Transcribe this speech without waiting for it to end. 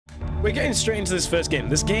We're getting straight into this first game.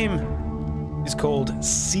 This game is called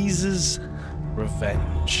Caesar's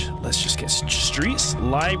Revenge. Let's just get streets,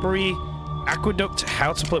 library, aqueduct,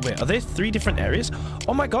 how to play. Wait, are there 3 different areas?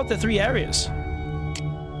 Oh my god, they're 3 areas.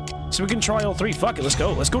 So we can try all 3. Fuck it, let's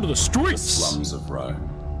go. Let's go to the streets. The slums of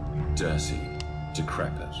Rome, dirty,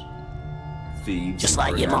 decrepit. Thieves Just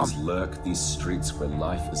and like your mom. brigands lurk these streets where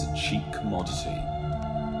life is a cheap commodity.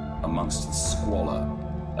 Amongst the squalor,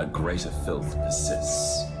 a greater filth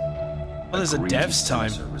persists. Oh, there's a dev's time.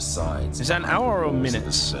 Is that an hour or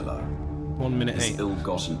minutes? 1 minute 8. His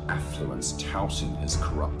ill-gotten affluence touting his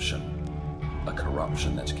corruption. A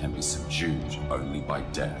corruption that can be subdued only by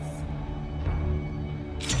death.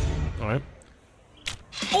 Alright.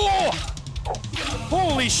 Oh!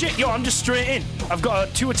 Holy shit, yo, I'm just straight in. I've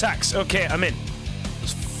got 2 attacks. Okay, I'm in.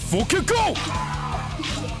 Let's fucking go!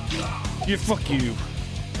 Yeah, fuck you.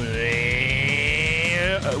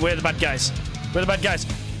 Where are the bad guys? Where are the bad guys?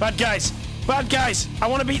 Bad guys! Bad guys! I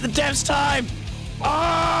want to beat the dev's time!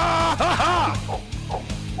 Ah! Ha, ha!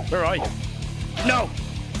 Where are you? No!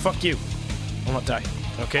 Fuck you. I'll not die.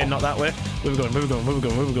 Okay, not that way. Where we going? Where we going? Where we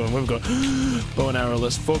going? Where we going? Where we going? Bow and arrow,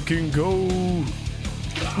 let's fucking go!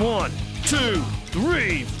 1, 2,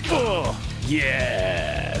 3, 4!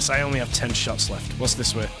 Yes! I only have 10 shots left. What's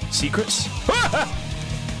this way? Secrets?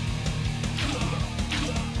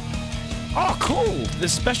 Oh, cool!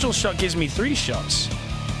 This special shot gives me 3 shots.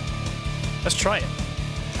 Let's try it.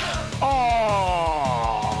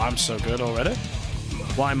 Oh, I'm so good already.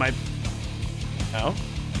 Why am I... No.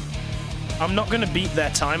 I'm not going to beat their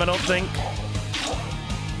time, I don't think.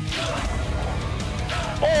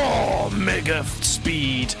 Oh, mega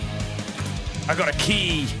speed. I got a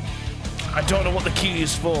key. I don't know what the key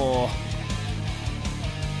is for.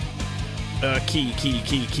 Key.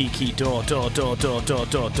 Door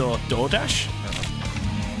dash?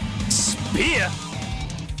 Spear?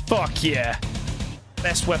 Fuck yeah.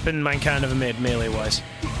 Best weapon mankind ever made, melee-wise.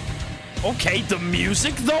 Okay, the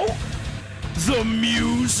music, though? The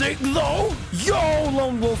music, though? Yo,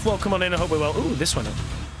 Lone Wolf, welcome on in. I hope we're well. Ooh, this one.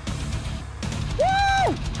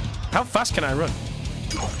 Woo! How fast can I run?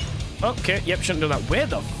 Okay, yep, shouldn't do that. Where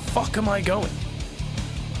the fuck am I going?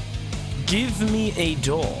 Give me a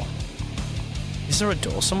door. Is there a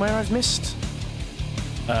door somewhere I've missed?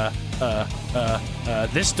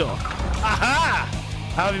 This door. Aha!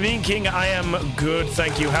 How have you been, King? I am good,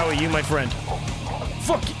 thank you. How are you, my friend?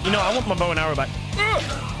 Fuck, you know, I want my bow and arrow back.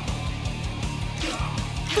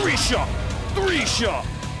 3 shot! 3 shot!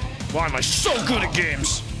 Why am I so good at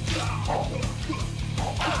games?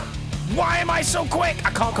 Why am I so quick?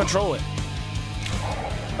 I can't control it.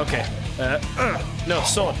 Okay. No,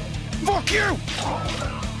 sword. Fuck you!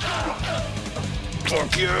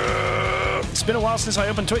 Fuck you! It's been a while since I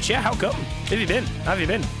opened Twitch. Yeah, how come? Where have you been? How have you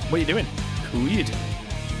been? What are you doing? Who are you doing?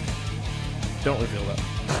 Don't reveal that.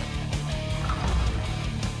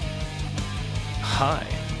 Hi.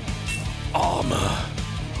 Armor.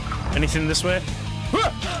 Anything this way?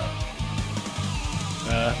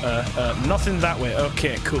 Nothing that way.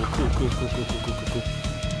 Okay, cool.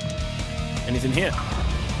 Anything here?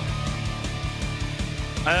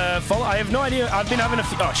 Follow. I have no idea. I've been having a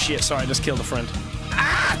few. Oh shit! Sorry, I just killed a friend.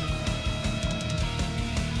 Ah!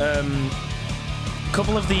 A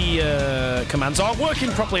couple of the commands aren't working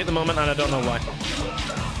properly at the moment, and I don't know why.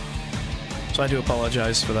 So I do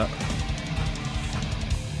apologize for that.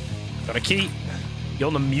 Got a key. Yo,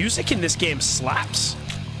 the music in this game slaps.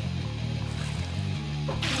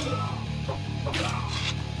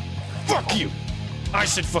 Fuck you! I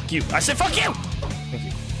said fuck you. I said fuck you! Thank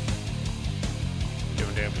you.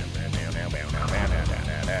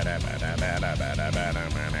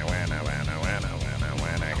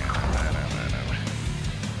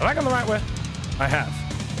 Am I going the right way? I have.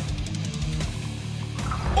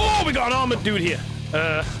 Oh, we got an armored dude here.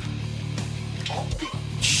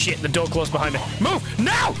 Shit, the door closed behind me. Move!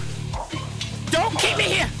 No! Don't keep me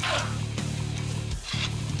here!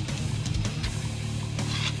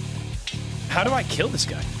 How do I kill this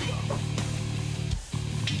guy?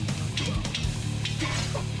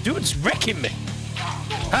 Dude's wrecking me.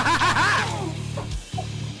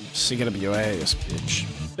 So you're gonna be your ass, bitch.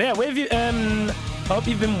 But yeah, where have you, hope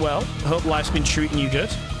you've been well. Hope life's been treating you good.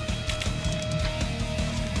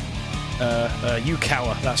 You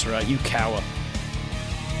cower. That's right, you cower.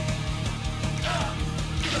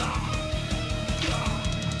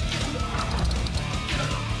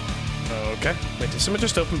 Okay. Wait, did someone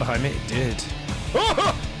just open behind me? It did.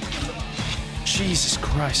 Oh! Jesus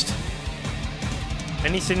Christ.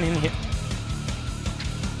 Anything in here?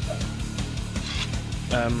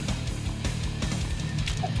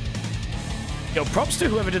 Yo, props to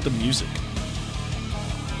whoever did the music.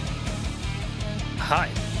 Hi.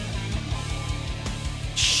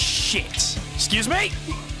 Shit. Excuse me?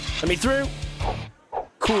 Let me through.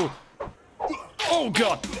 Cool. Oh,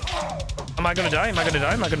 God. Am I gonna die? Am I gonna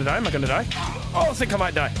die? Am I gonna die? Am I gonna die? Oh, I think I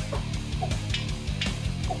might die.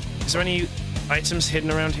 Is there any items hidden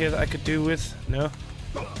around here that I could do with? No?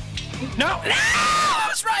 No! No! I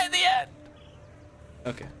was right at the end!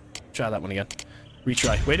 Okay. Try that one again.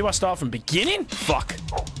 Retry. Where do I start from? Beginning? Fuck.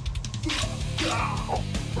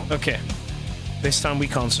 Okay. This time we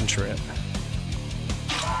concentrate.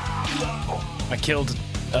 I killed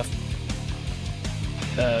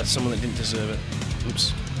someone that didn't deserve it.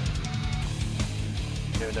 Oops.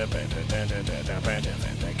 Rub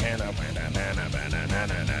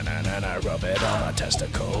it on my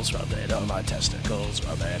testicles, rub it on my testicles,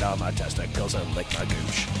 rub it on my testicles and lick my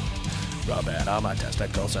gooch. Rub it on my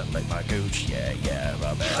testicles and lick my gooch, yeah, yeah.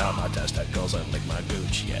 Rub it on my testicles and lick my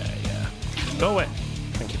gooch, yeah, yeah. Go away.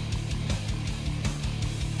 Thank you.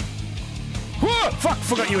 Whoa! Fuck!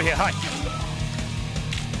 Forgot you were here. Hi.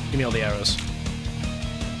 Give me all the arrows.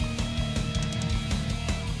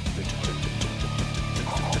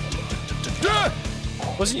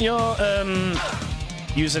 Wasn't your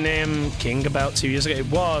username King about 2 years ago? It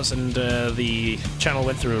was, and the channel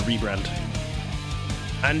went through a rebrand.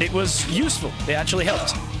 And it was useful. It actually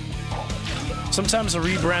helped. Sometimes a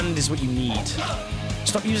rebrand is what you need.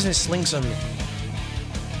 Stop using his slings on me.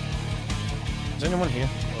 Is anyone here?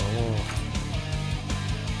 Oh.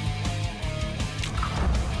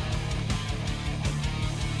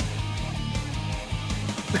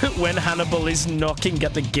 When Hannibal is knocking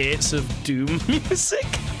at the gates of doom music.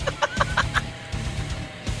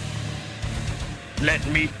 Let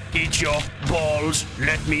me eat your balls.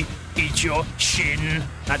 Let me eat your shin.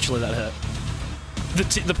 Actually, that hurt.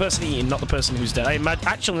 The person eating, not the person who's dead. I imagine.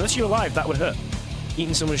 Actually, unless you're alive, that would hurt.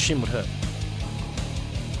 Eating someone's shin would hurt.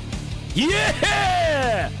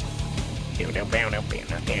 Yeah! Yo,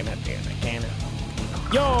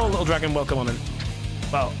 little dragon, welcome on in.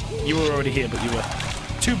 Well, you were already here, but you were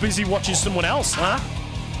too busy watching someone else, huh?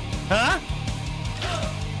 Huh?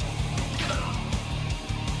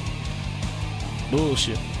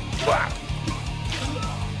 Bullshit. Wow.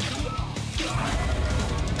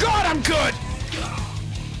 God, I'm good!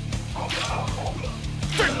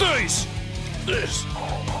 Take these! This.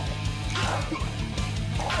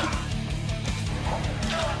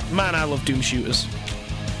 Man, I love Doom shooters.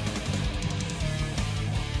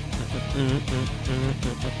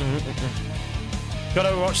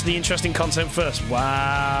 Gotta watch the interesting content first.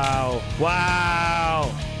 Wow. Wow.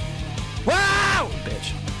 Wow!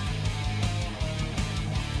 Bitch.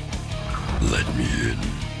 Let me in.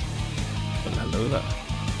 Well, hello there.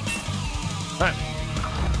 Right.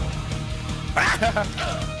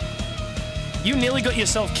 You nearly got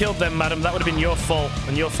yourself killed then, madam. That would have been your fault,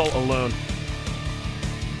 and your fault alone.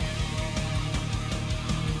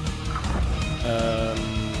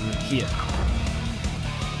 Here.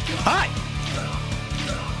 Hi!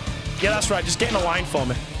 Yeah, that's right. Just get in a line for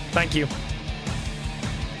me. Thank you.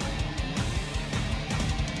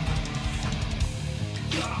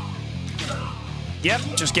 Yep,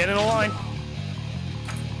 just get in a line.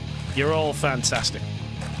 You're all fantastic.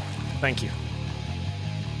 Thank you.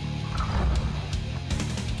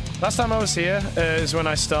 Last time I was here is when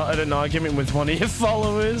I started an argument with one of your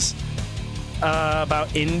followers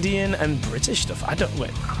about Indian and British stuff. I don't...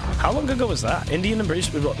 Wait. How long ago was that? Indian and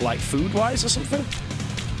British, like, food-wise or something?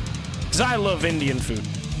 Because I love Indian food.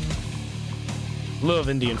 Love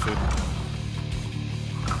Indian food.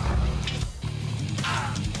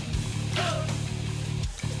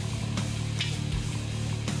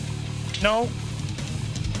 No.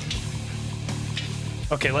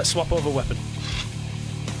 Okay, let's swap over weapon.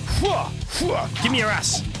 Give me your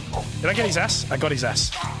ass. Did I get his ass? I got his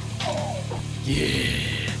ass.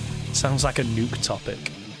 Yeah. Sounds like a nuke topic.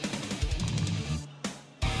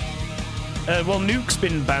 Well, nuke's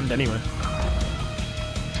been banned anyway.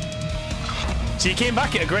 So you came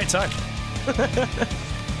back at a great time.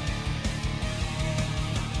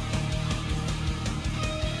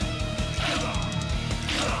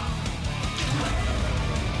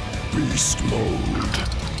 Beast mode.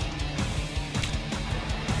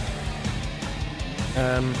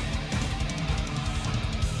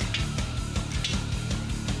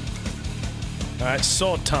 Alright,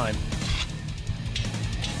 sword time.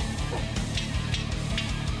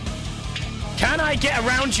 Can I get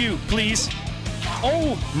around you, please?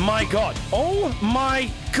 Oh my god. Oh my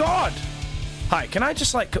god. Hi, can I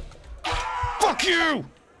just like... Fuck you!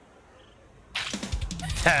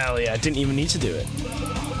 Hell yeah, didn't even need to do it.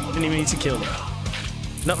 Didn't even need to kill them.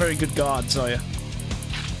 Not very good guards, are you?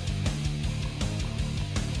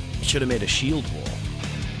 Should have made a shield wall.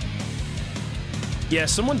 Yeah,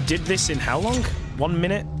 someone did this in how long? 1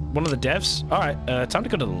 minute? One of the devs? Alright, time to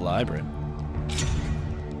go to the library.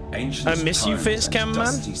 Ancient I miss you, tomes Facecam and man.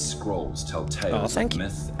 dusty scrolls tell tales thank of you.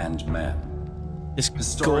 myth and man. This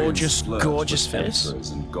Historians flirt gorgeous with face.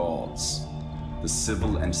 emperors and gods, the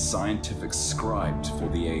civil and scientific scribed for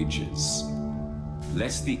the ages.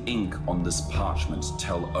 Let the ink on this parchment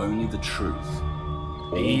tell only the truth.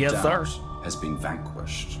 All Yes, doubt sir. has been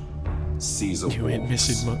vanquished. Caesar You ain't walks.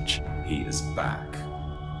 missing much. He is back.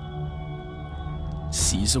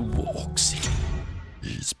 Caesar walks.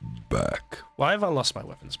 He's back. Why have I lost my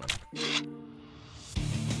weapons, man?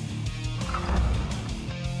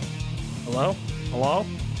 Hello? Hello?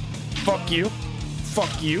 Fuck you.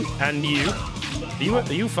 Fuck you. And you. Are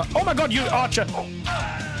you oh my god, you archer!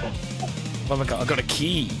 What have I got? I got a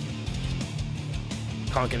key.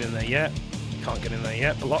 Can't get in there yet. Can't get in there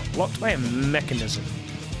yet. Locked by a mechanism.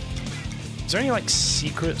 Is there any, like,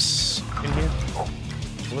 secrets in here?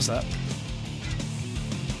 What was that?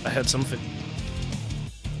 I heard something.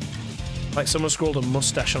 Like someone scrawled a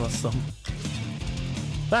mustache on a thumb.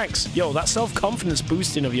 Thanks. Yo, that self-confidence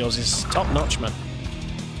boosting of yours is top-notch, man.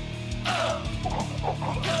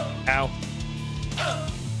 Ow.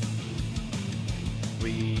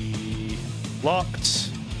 We... Locked.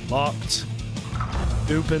 Locked.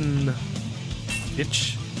 Open.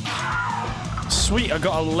 Bitch. Sweet, I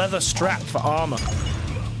got a leather strap for armor.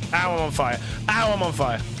 Ow, I'm on fire. Ow, I'm on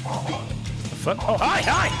fire. The fuck? Oh, hi,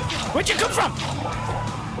 hi! Where'd you come from?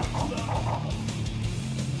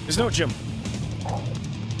 There's no jump.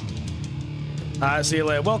 See you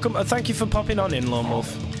later. Welcome. Thank you for popping on in, Lone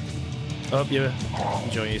Wolf. Hope you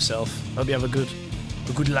enjoy yourself. Hope you have a good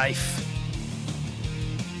life.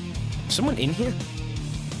 Someone in here?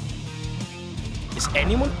 Is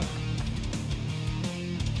anyone?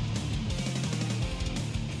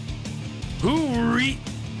 Hooray!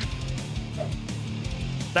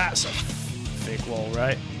 That's a fake wall,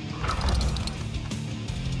 right?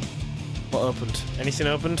 What opened? Anything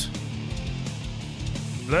opened?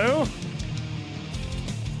 No?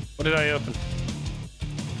 What did I open?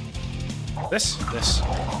 This? This.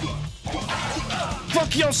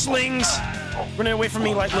 Fuck your slings! Running away from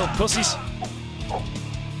me like little pussies.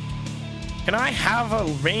 Can I have a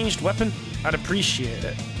ranged weapon? I'd appreciate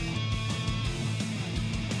it.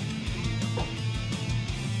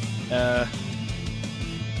 No.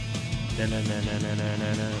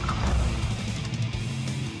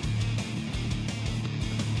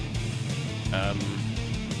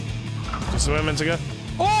 This is where I'm meant to go.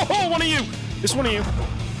 Oh, one of you! This one of you.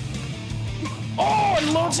 Oh,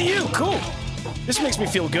 and loads of you. Cool. This makes me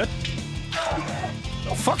feel good.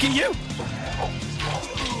 Oh, fucking you!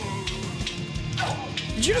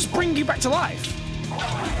 Did you just bring you back to life?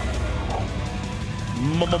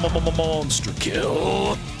 Monster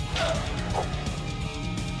kill.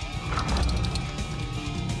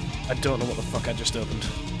 I don't know what the fuck I just opened.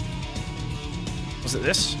 Was it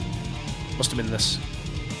this? Must have been this.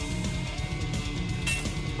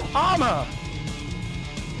 Armor!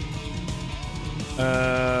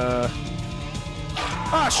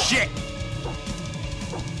 Ah, shit!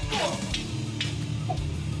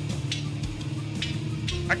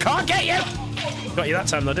 I can't get you! Got you that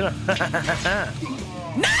time though, didn't I?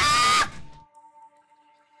 No!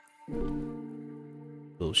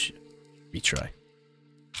 Bullshit. Retry.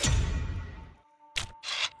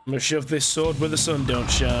 I'm gonna shove this sword where the sun don't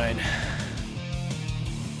shine.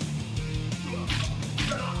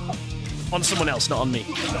 On someone else, not on me,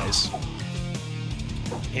 guys.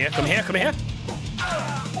 Here, come here, come here.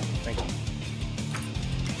 Thank you.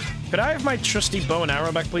 Could I have my trusty bow and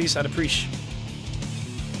arrow back, please? I'd appreciate.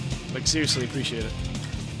 Like, seriously, appreciate it.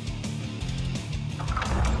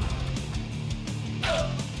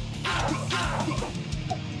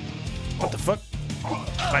 What the fuck?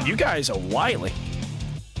 Man, you guys are wily.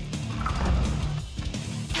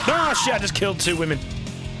 Ah, shit, I just killed 2 women.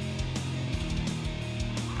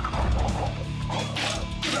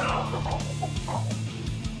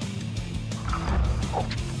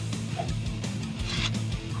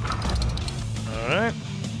 Alright.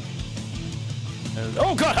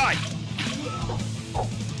 Oh god, hi!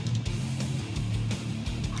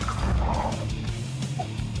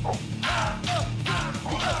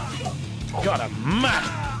 God, I'm mad!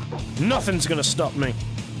 Nothing's gonna stop me.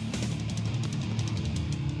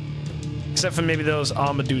 Except for maybe those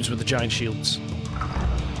armor dudes with the giant shields.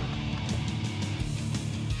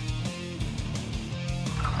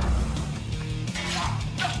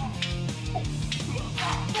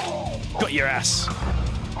 Got your ass.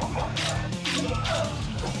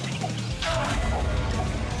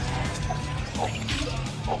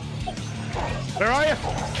 Where are you?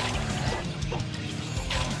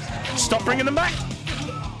 Stop bringing them back!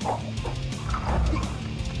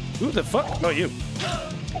 Who the fuck? Oh, you.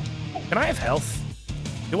 Can I have health?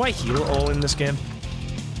 Do I heal at all in this game?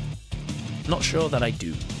 Not sure that I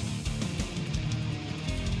do.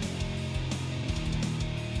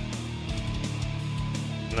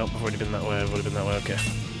 Nope, I've already been that way. I've already been that way. Okay.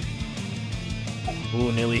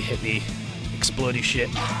 Ooh, nearly hit the explodey shit.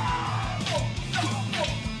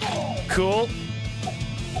 Cool.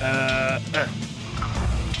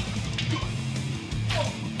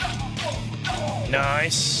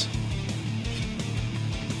 Nice.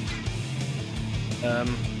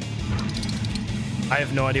 I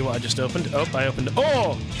have no idea what I just opened. Oh, I opened.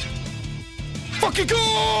 Oh! Fucking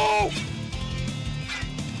go!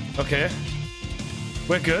 Okay.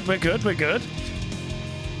 We're good, we're good, we're good.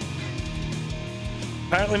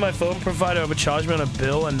 Apparently my phone provider overcharged me on a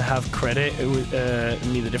bill and have credit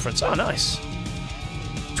me the difference. Oh, nice.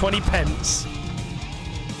 20 pence.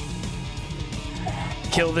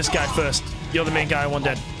 Kill this guy first. You're the main guy, I want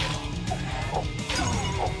dead.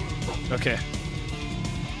 Okay.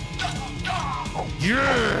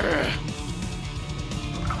 Yeah!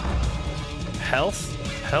 Health?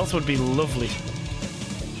 Health would be lovely.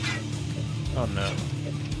 Oh no.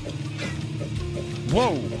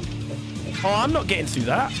 Whoa! Oh, I'm not getting through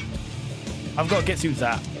that. I've got to get through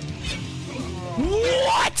that.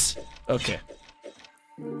 What? Okay.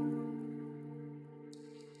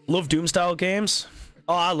 Love Doom-style games.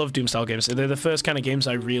 Oh, I love Doom-style games. They're the first kind of games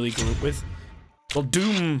I really grew up with. Well,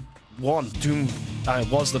 Doom 1. Doom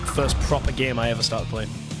was the first proper game I ever started playing.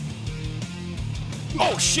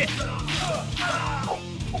 Oh, shit!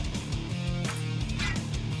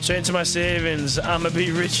 Straight into my savings. I'ma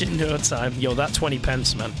be rich in no time. Yo, that 20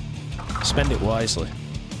 pence, man. Spend it wisely.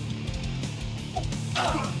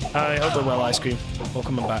 I hope they're well, ice cream. We're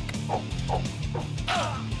coming back.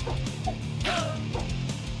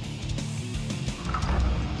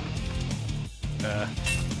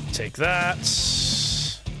 Take that.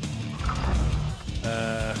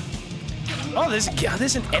 Oh,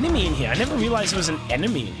 there's an enemy in here. I never realized there was an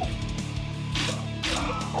enemy in here.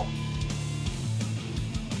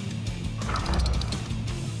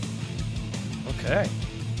 Okay.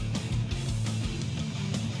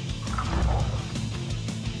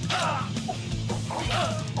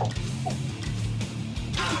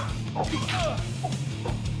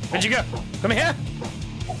 Where'd you go? Come here!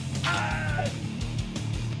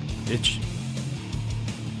 Bitch.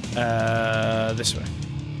 This way.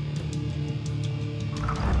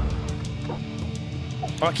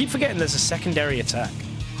 Oh, I keep forgetting there's a secondary attack.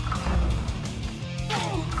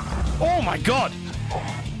 Oh my god!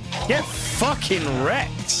 Get fucking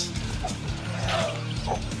wrecked!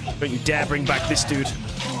 Don't you dare bring back this dude.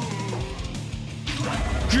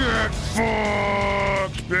 Get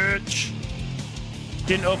fucked, bitch!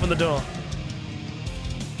 Didn't open the door.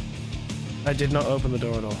 I did not open the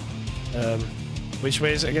door at all. Which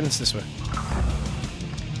way is it again? It's this way.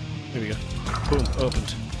 Here we go. Boom,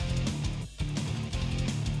 opened.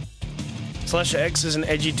 Slash X is an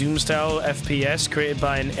edgy Doom-style FPS created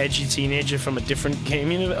by an edgy teenager from a different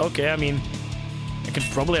game universe. Okay, I mean, I could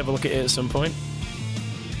probably have a look at it at some point.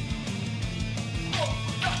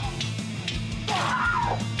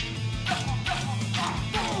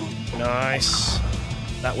 Nice.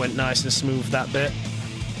 That went nice and smooth, that bit.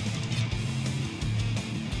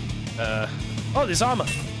 Oh, there's armor.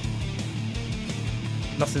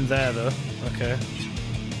 Nothing there, though. Okay.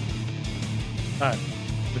 Alright.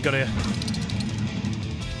 We got here.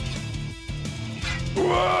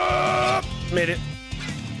 Whoa! Made it.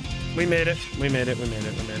 We made it. We made it. We made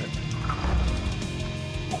it. We made it.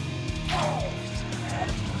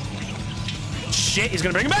 Shit, he's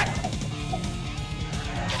gonna bring him back!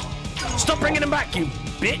 Stop bringing him back, you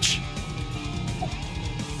bitch!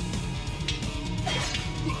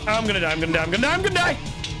 I'm gonna die, I'm gonna die, I'm gonna die, I'm gonna die!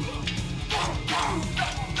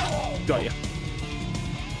 Got you.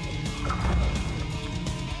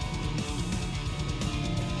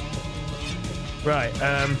 Right,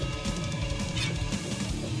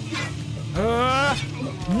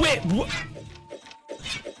 wait, what?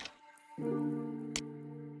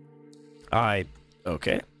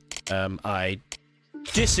 Okay. I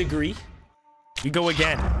disagree. We go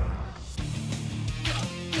again.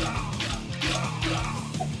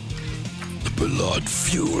 The blood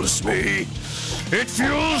fuels me. It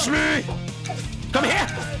fuels me. Come here.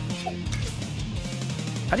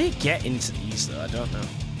 How do you get into these, though? I don't know.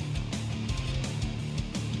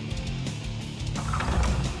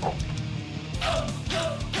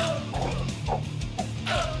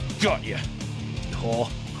 Got you. Whore.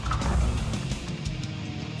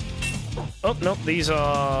 Oh, nope, these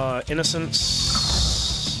are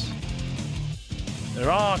innocents.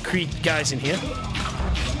 There are guys in here.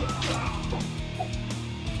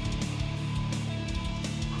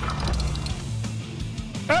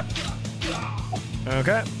 Up.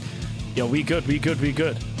 Okay. Yo, we good.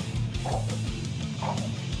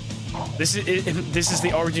 This is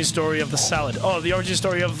the origin story of the salad. Oh, the origin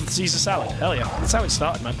story of the Caesar salad. Hell yeah. That's how it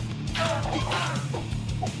started, man.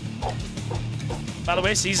 By the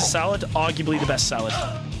way, Caesar salad, arguably the best salad.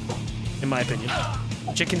 In my opinion.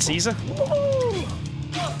 Chicken Caesar? Woo!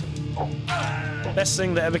 Best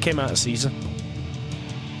thing that ever came out of Caesar.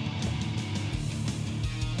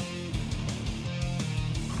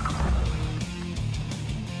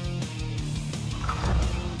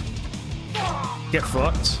 Get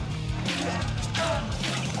fucked.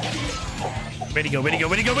 Where'd he go?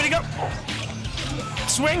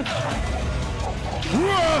 Swing!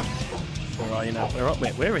 Whoa! Where are you now?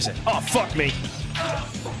 Wait, where is it? Oh, fuck me.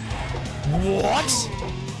 What?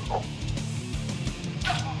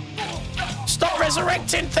 Stop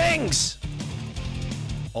resurrecting things!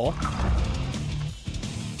 Or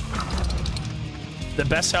the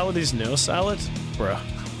best salad is no salad? Bruh.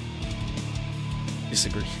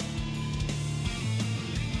 Disagree.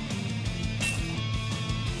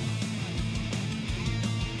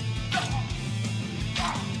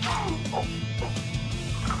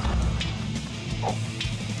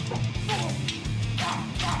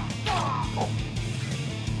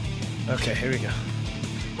 Okay, here we go.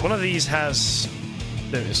 One of these has...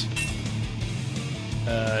 There it is.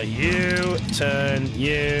 You, turn,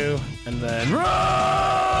 you, and then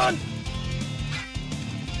run!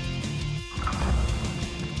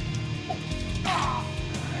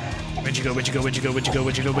 Where'd you go?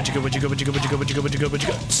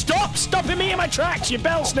 Stop stopping me in my tracks, you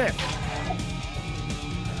bell snip!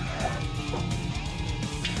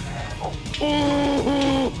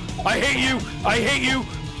 Ooh, I hate you!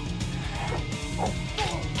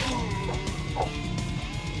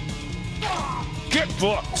 Get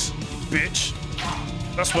fucked, bitch.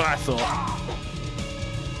 That's what I thought.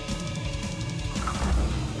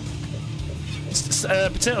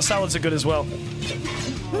 Potato salads are good as well.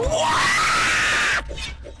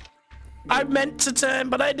 I meant to turn,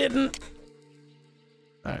 but I didn't.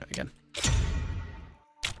 Alright, again.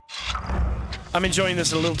 I'm enjoying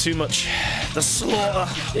this a little too much. The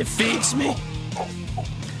slaughter, it feeds me.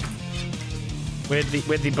 Where'd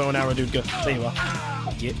the bow and arrow dude go? There you are.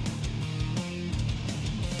 Get.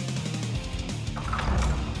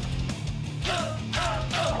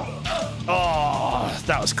 Oh,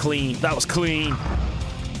 that was clean. That was clean.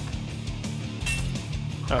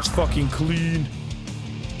 That was fucking clean.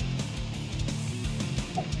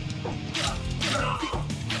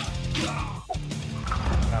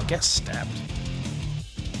 I'll get stabbed.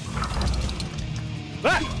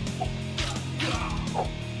 Ah!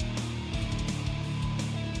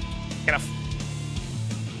 Get off.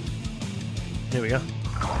 There we go.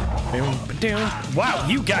 Wow,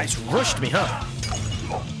 you guys rushed me, huh?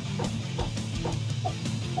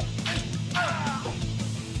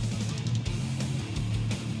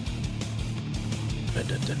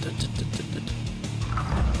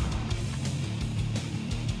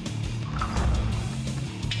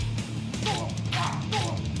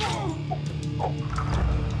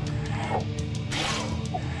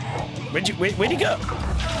 Where'd he go?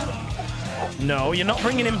 No, you're not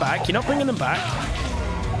bringing him back. You're not bringing him back.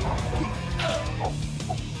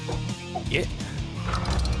 Yeah.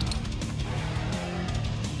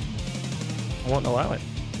 I won't allow it.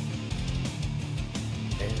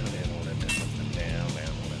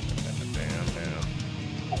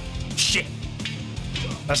 Shit!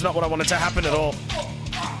 That's not what I wanted to happen at all.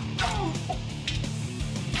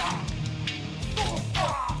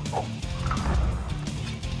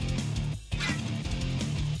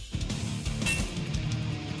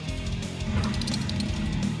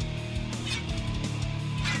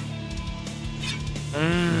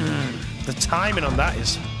 The timing on that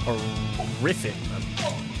is horrific, man.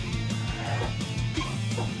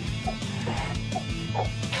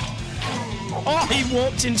 Oh, he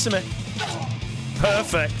walked into me.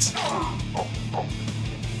 Perfect.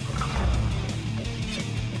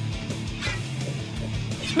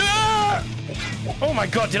 No! Oh my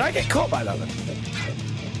god, did I get caught by that then?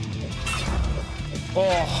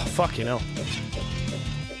 Oh, fucking hell.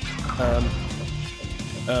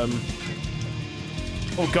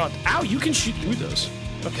 Oh god. Ow, you can shoot through those.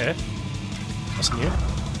 Okay. That's new.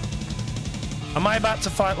 Am I about to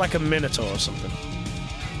fight like a minotaur or something?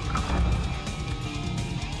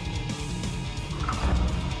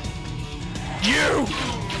 You!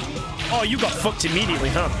 Oh, you got fucked immediately,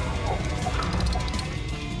 huh?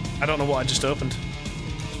 I don't know what I just opened.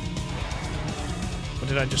 What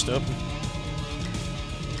did I just open?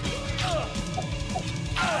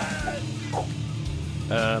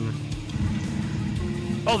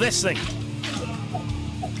 Oh, this thing!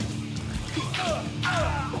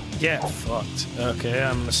 Get fucked. Okay,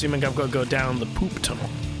 I'm assuming I've got to go down the poop tunnel.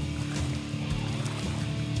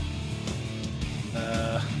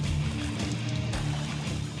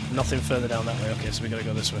 Nothing further down that way. Okay, so we gotta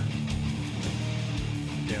go this way.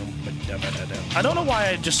 I don't know why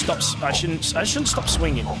I just stopped. I shouldn't stop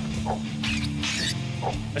swinging.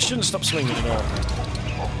 I shouldn't stop swinging at all.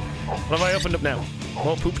 What have I opened up now?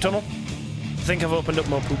 More poop tunnel? I think I've opened up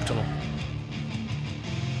more poop tunnel.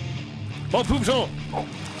 More poop tunnel!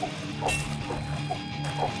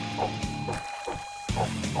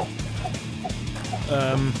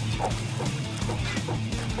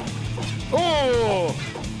 Oh!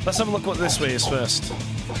 Let's have a look what this way is first.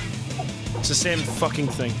 It's the same fucking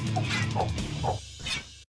thing.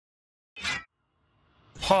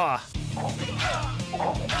 Ha!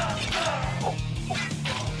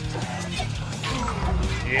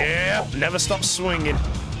 Yep, never stop swinging.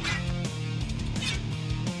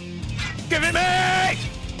 Give it me!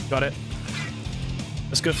 Got it.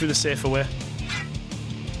 Let's go through the safer way.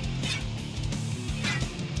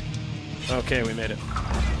 Okay, we made it.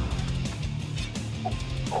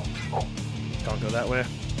 Can't go that way.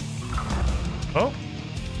 Oh!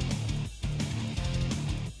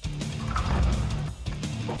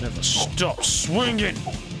 Never stop swinging!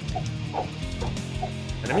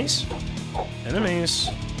 Enemies? Enemies.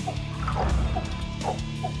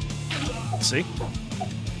 See?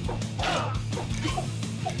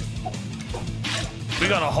 We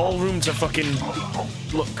got a whole room to fucking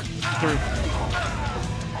look through.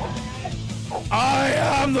 I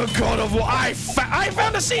am the god of war. I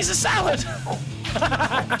found a Caesar salad!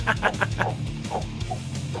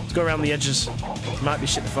 Let's go around the edges. Might be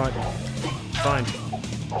shit to find.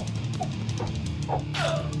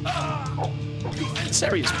 This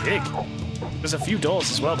area's big. There's a few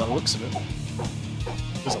doors as well by the looks of it.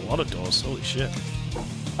 There's a lot of doors, holy shit.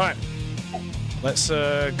 Alright. Let's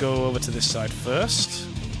go over to this side first.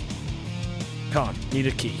 Can't. Need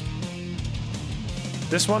a key.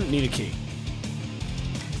 This one, need a key.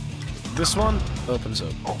 This one opens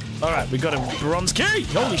up. Alright, we got a bronze key!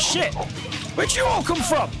 Holy shit! Where'd you all come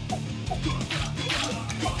from?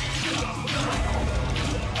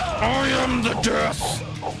 I am the death!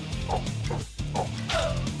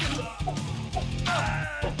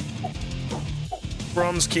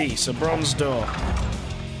 Bronze key, so bronze door.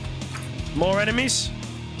 More enemies?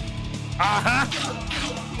 Aha!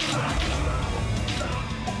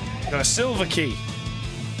 Got a silver key.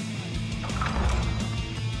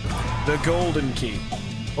 The golden key.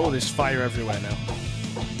 Oh, there's fire everywhere now.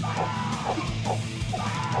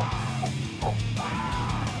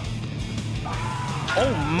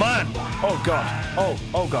 Oh man! Oh god! Oh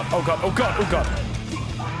god! Oh god! Oh god! Oh god!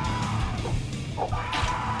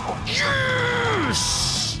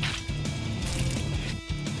 Yes!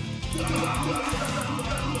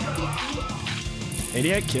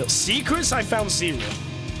 88 kills. Secrets? I found 0.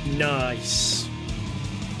 Nice.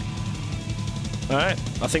 Alright,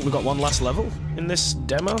 I think we've got one last level in this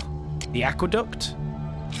demo. The aqueduct.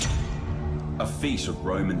 A feat of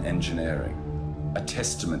Roman engineering. A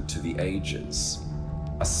testament to the ages.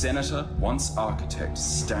 A senator, once architect,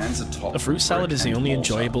 stands atop. A fruit salad is the only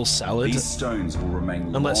enjoyable salad. These stones will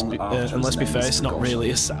remain long after and let's be fair, it's not forgotten. really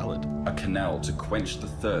a salad. A canal to quench the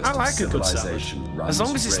thirst I like of a good salad. civilization. As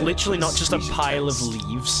long as it's literally not just a pile of leaves.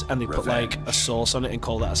 leaves and they put like a sauce on it and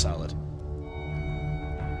call that a salad.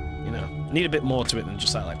 You know, need a bit more to it than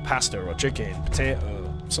just like pasta or chicken,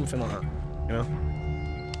 potato, something like that. You know.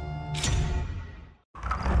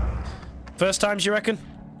 First times, you reckon?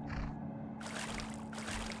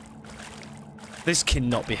 This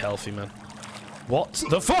cannot be healthy, man. What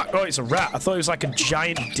the fuck? Oh, it's a rat. I thought it was like a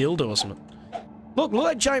giant dildo or something. Look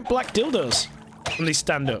like giant black dildos. And they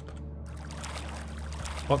stand up.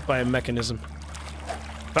 Blocked by a mechanism.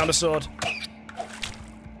 Found a sword.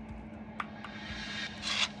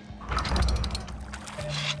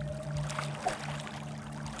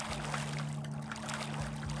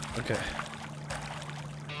 Okay.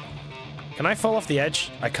 Can I fall off the edge?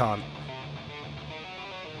 I can't.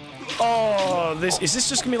 Oh, is this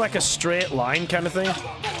just gonna be like a straight line kind of thing?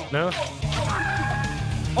 No?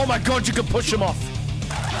 Oh my god, you can push him off!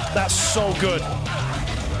 That's so good.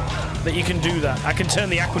 That you can do that. I can turn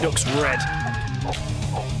the aqueducts red.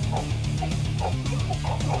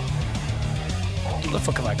 What the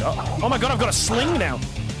fuck have I got? Oh my god, I've got a sling now!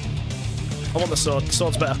 I want the sword. The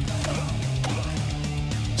sword's better.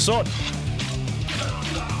 Sword!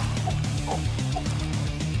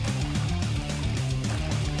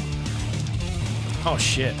 Oh,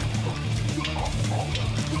 shit.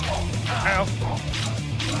 Ow.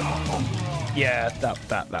 Yeah,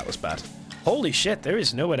 that was bad. Holy shit, there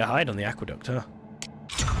is nowhere to hide on the aqueduct, huh?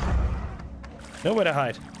 Nowhere to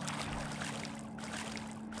hide.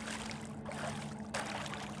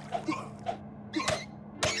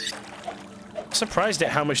 Surprised at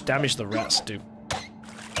how much damage the rats do.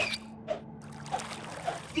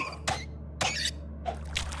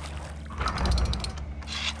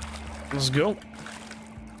 Let's go.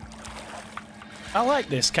 I like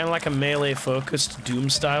this, kind of like a melee-focused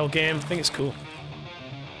Doom-style game. I think it's cool.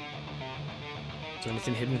 Is there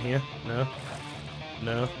anything hidden here? No?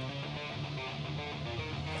 No?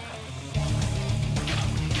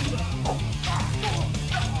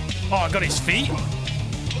 Oh, I got his feet?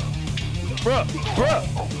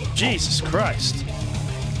 Bruh! Jesus Christ.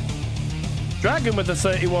 Dragon with the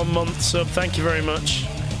 31-month sub, thank you very much.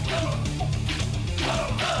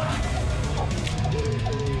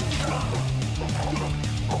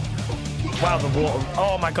 Wow, the water.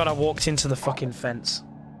 Oh my god, I walked into the fucking fence.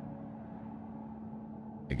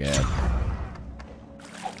 Again.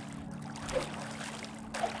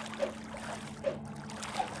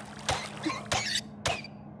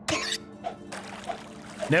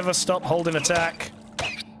 Never stop holding attack.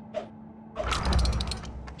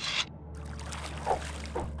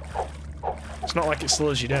 It's not like it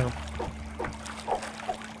slows you down.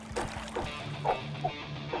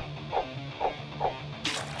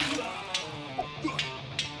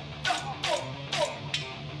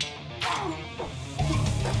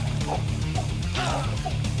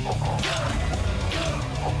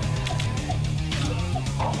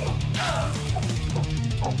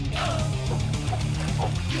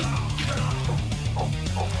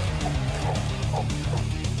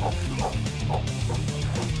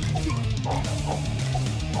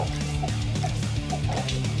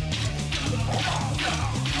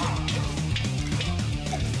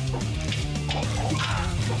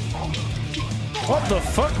 What the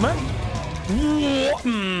fuck, man?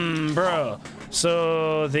 Bro.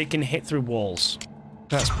 So they can hit through walls.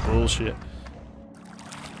 That's bullshit.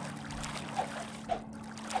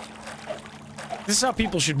 This is how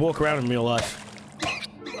people should walk around in real life.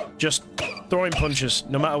 Just throwing punches,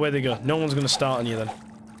 no matter where they go. No one's gonna start on you then.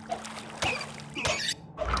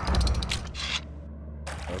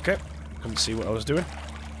 Okay. Couldn't see what I was doing.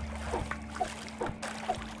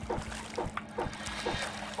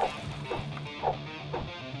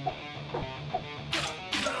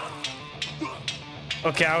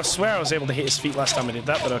 Okay, I swear I was able to hit his feet last time I did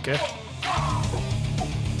that, but okay.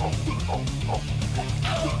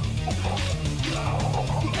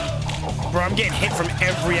 Bro, I'm getting hit from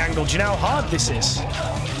every angle. Do you know how hard this is?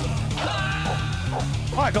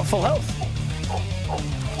 Oh, I got full health.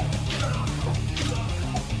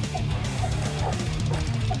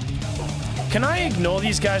 Can I ignore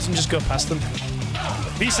these guys and just go past them?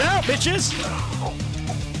 Peace out, bitches!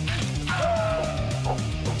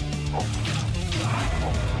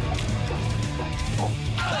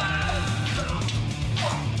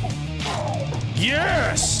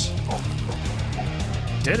 Yes!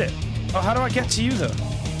 Did it. Oh, how do I get to you, though?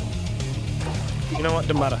 You know what?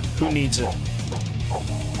 Doesn't matter. Who needs it?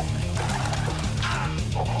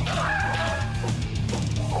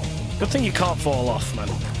 Good thing you can't fall off, man.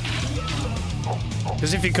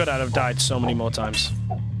 Because if you could, I'd have died so many more times.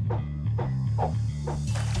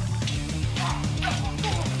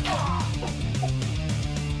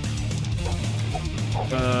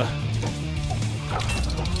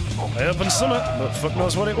 I opened summit, but fuck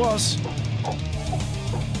knows what it was.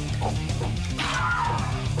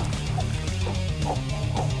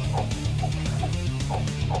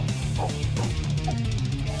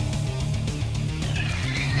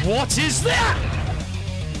 What is that?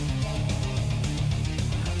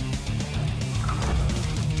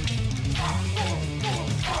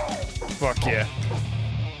 Fuck yeah.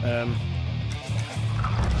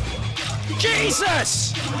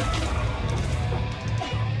 Jesus!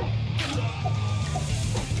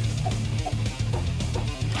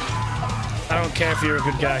 I don't care if you're a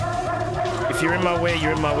good guy. If you're in my way,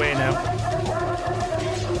 you're in my way now.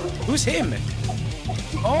 Who's him?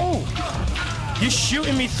 Oh! You're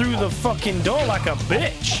shooting me through the fucking door like a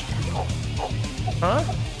bitch. Huh?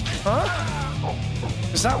 Huh?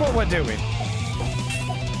 Is that what we're doing?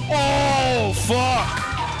 Oh, fuck!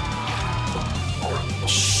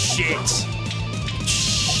 Shit.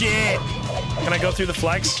 Shit. Can I go through the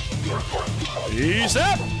flags? Ease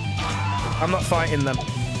up! I'm not fighting them.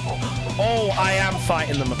 Oh, I am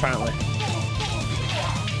fighting them, apparently.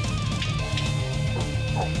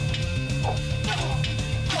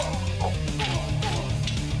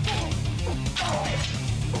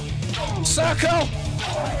 Circle!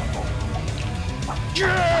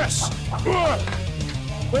 Yes!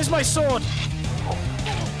 Where's my sword?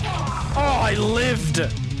 Oh, I lived!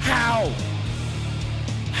 How?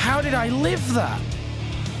 How did I live that?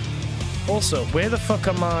 Also, where the fuck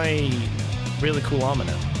are my really cool armor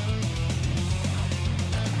now?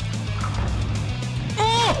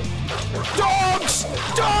 Oh! Dogs!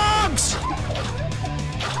 Dogs!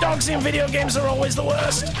 Dogs in video games are always the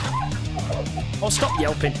worst. Oh, stop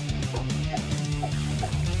yelping.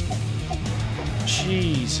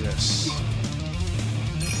 Jesus.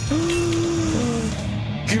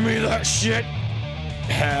 Give me that shit.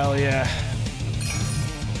 Hell yeah.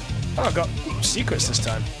 Oh, I got secrets this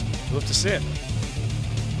time. I'd love to see it.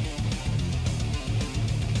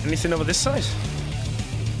 Anything over this side?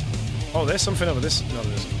 Oh, there's something over this. No,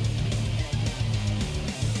 there isn't.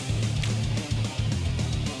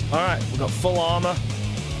 Alright, we've got full armor.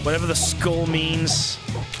 Whatever the skull means.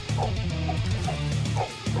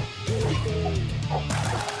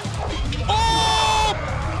 Oh!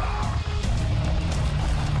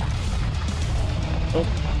 Oh,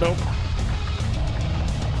 nope.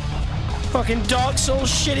 Fucking Dark Souls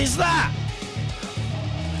shit is that?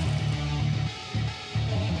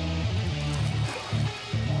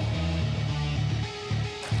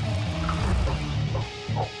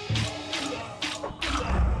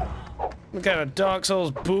 What kind of Dark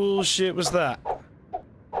Souls bullshit was that?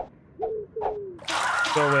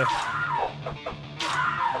 Go away.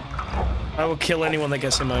 I will kill anyone that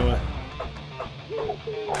gets in my way.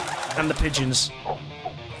 And the pigeons.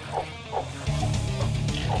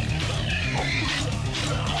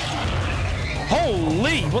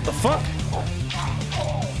 Holy! What the fuck?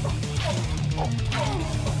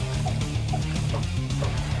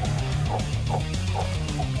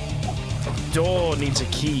 The door needs a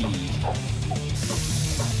key.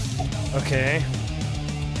 Okay.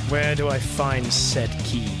 Where do I find said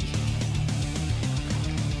key?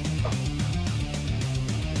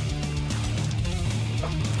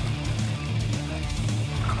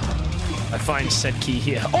 I find said key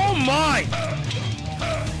here. Oh my!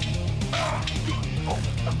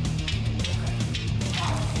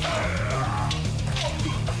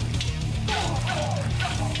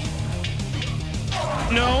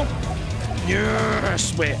 No!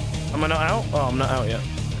 Yes! Wait, am I not out? Oh, I'm not out yet.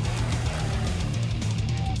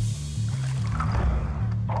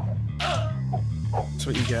 That's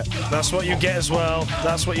what you get. That's what you get as well.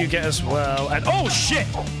 That's what you get as well. And oh shit!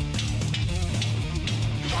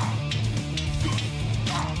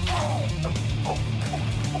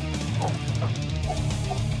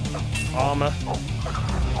 Armor.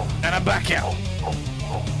 And I'm back out.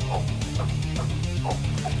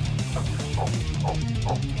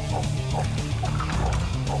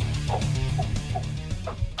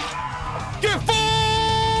 Get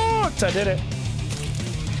fucked! I did it.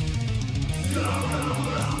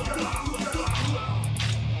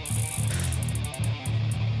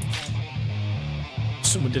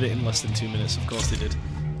 Someone did it in less than 2 minutes. Of course they did.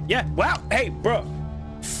 Yeah. Wow. Hey, bro.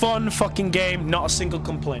 Fun fucking game. Not a single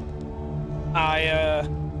complaint.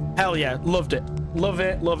 Hell yeah. Loved it. Love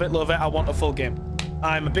it. Love it. Love it. I want a full game.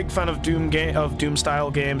 I'm a big fan of Doom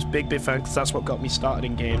style games. Big fan, because that's what got me started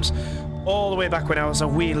in games. All the way back when I was a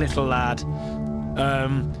wee little lad.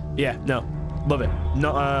 Yeah, no. Love it.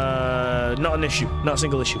 Not an issue. Not a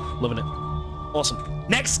single issue. Loving it. Awesome.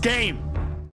 Next game!